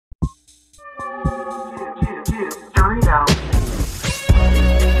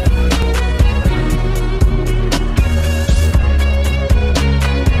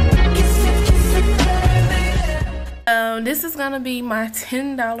this is gonna be my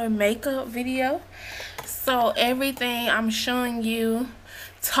 $10 makeup video. So everything I'm showing you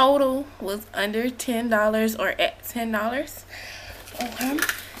total was under $10 or at $10. Okay.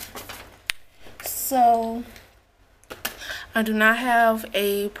 So I do not have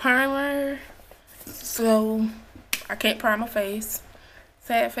a primer, so I can't prime my face.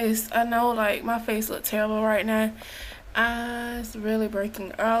 Sad face. I know, like, my face looks terrible right now. It's really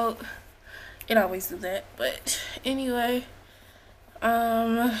breaking out. It always do that. But anyway,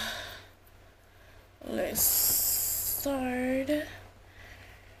 let's start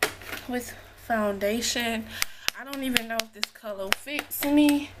with foundation. I don't even know if this color fits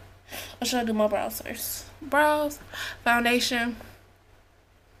me. Or should I do my brows first? Brows, foundation.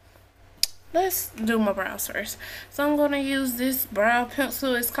 Let's do my brows first. So I'm going to use this brow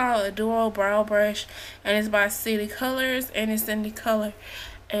pencil. It's called a Duo Brow Brush, and it's by City Colors, and it's in the color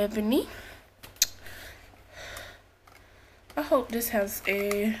Ebony. I hope this has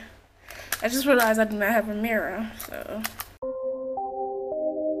a... I just realized I do not have a mirror, so...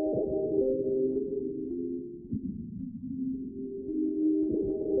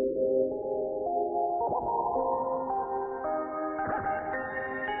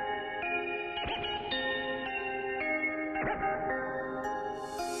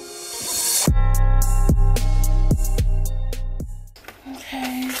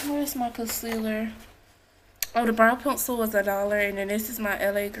 Okay, where's my concealer? Oh, the brow pencil was $1, and then this is my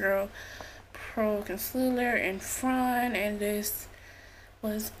LA Girl Pro Concealer in front, and this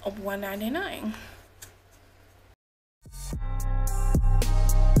was $1.99.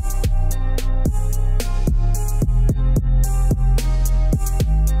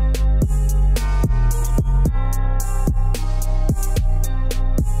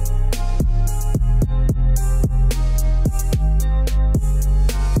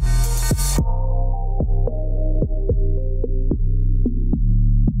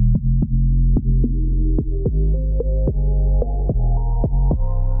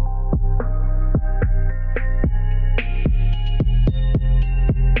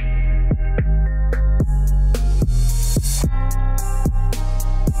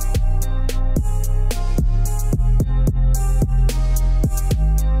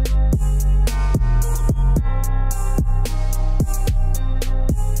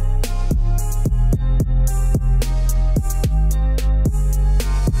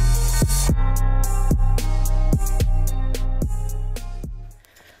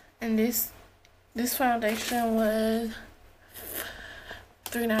 And this foundation was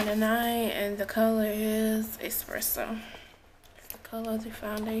 $3.99, and the color is Espresso. It's the color of the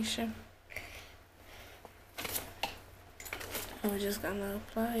foundation. And we're just gonna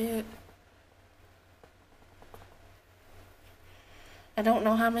apply it. I don't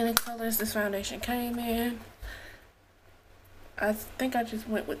know how many colors this foundation came in. I think I just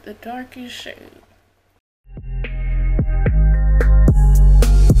went with the darkest shade.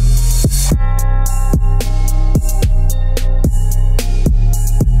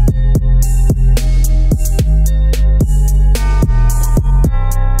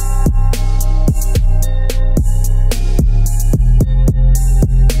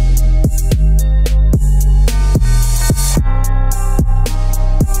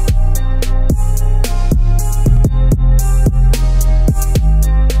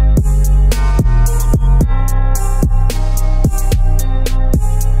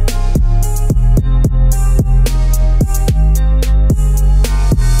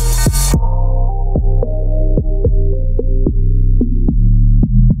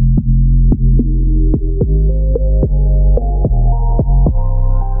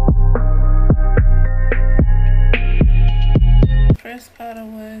 First powder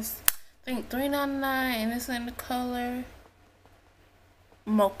was, I think, $3.99, and it's in the color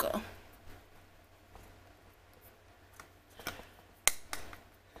Mocha.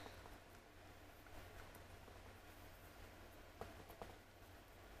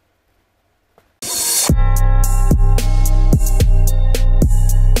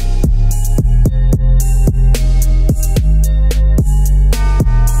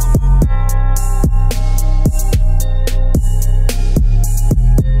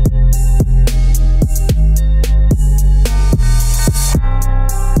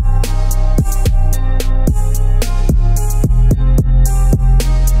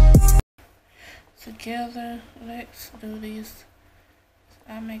 Together, let's do these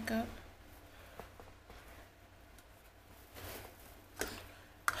eye makeup. I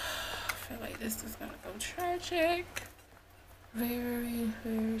feel like this is gonna go tragic. Very,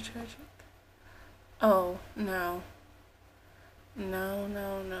 very tragic. Oh, no. No,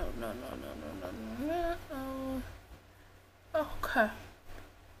 no, no, no, no, no, no, no, no, no. Okay.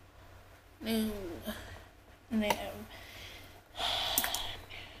 Now,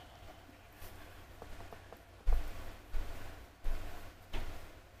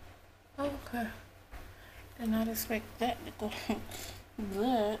 okay. Did not expect that to go.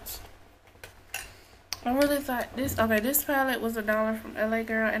 But I really thought this palette was $1 from LA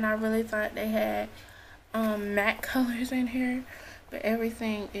Girl, and I really thought they had matte colors in here, but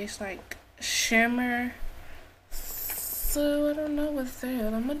everything is like shimmer. So I don't know what the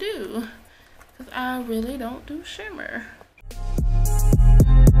hell I'm gonna do, because I really don't do shimmer.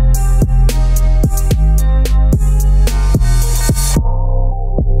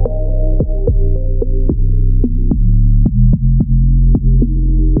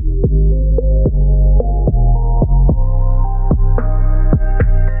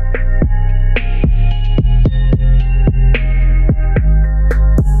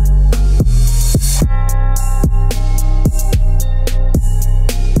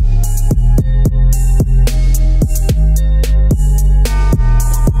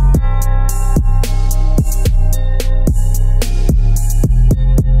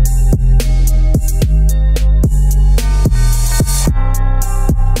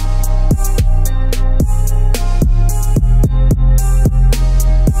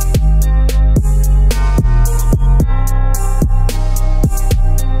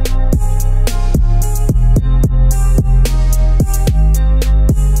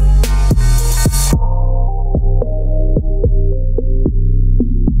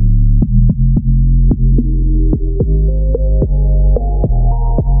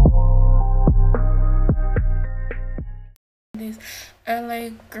 This LA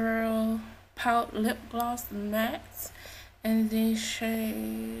Girl Pout Lip Gloss Matte in the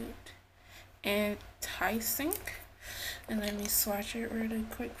shade Enticing. And let me swatch it really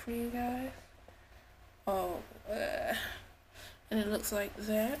quick for you guys. Oh, and it looks like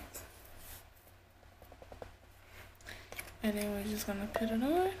that. And then we're just gonna put it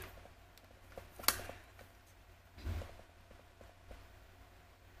on.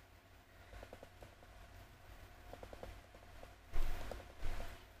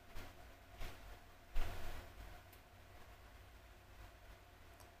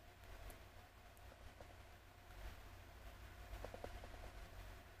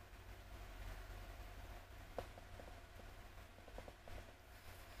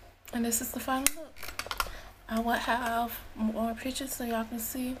 And this is the final look. I will have more pictures so y'all can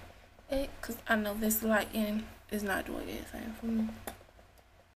see it, because I know this lighting is not doing anything for me.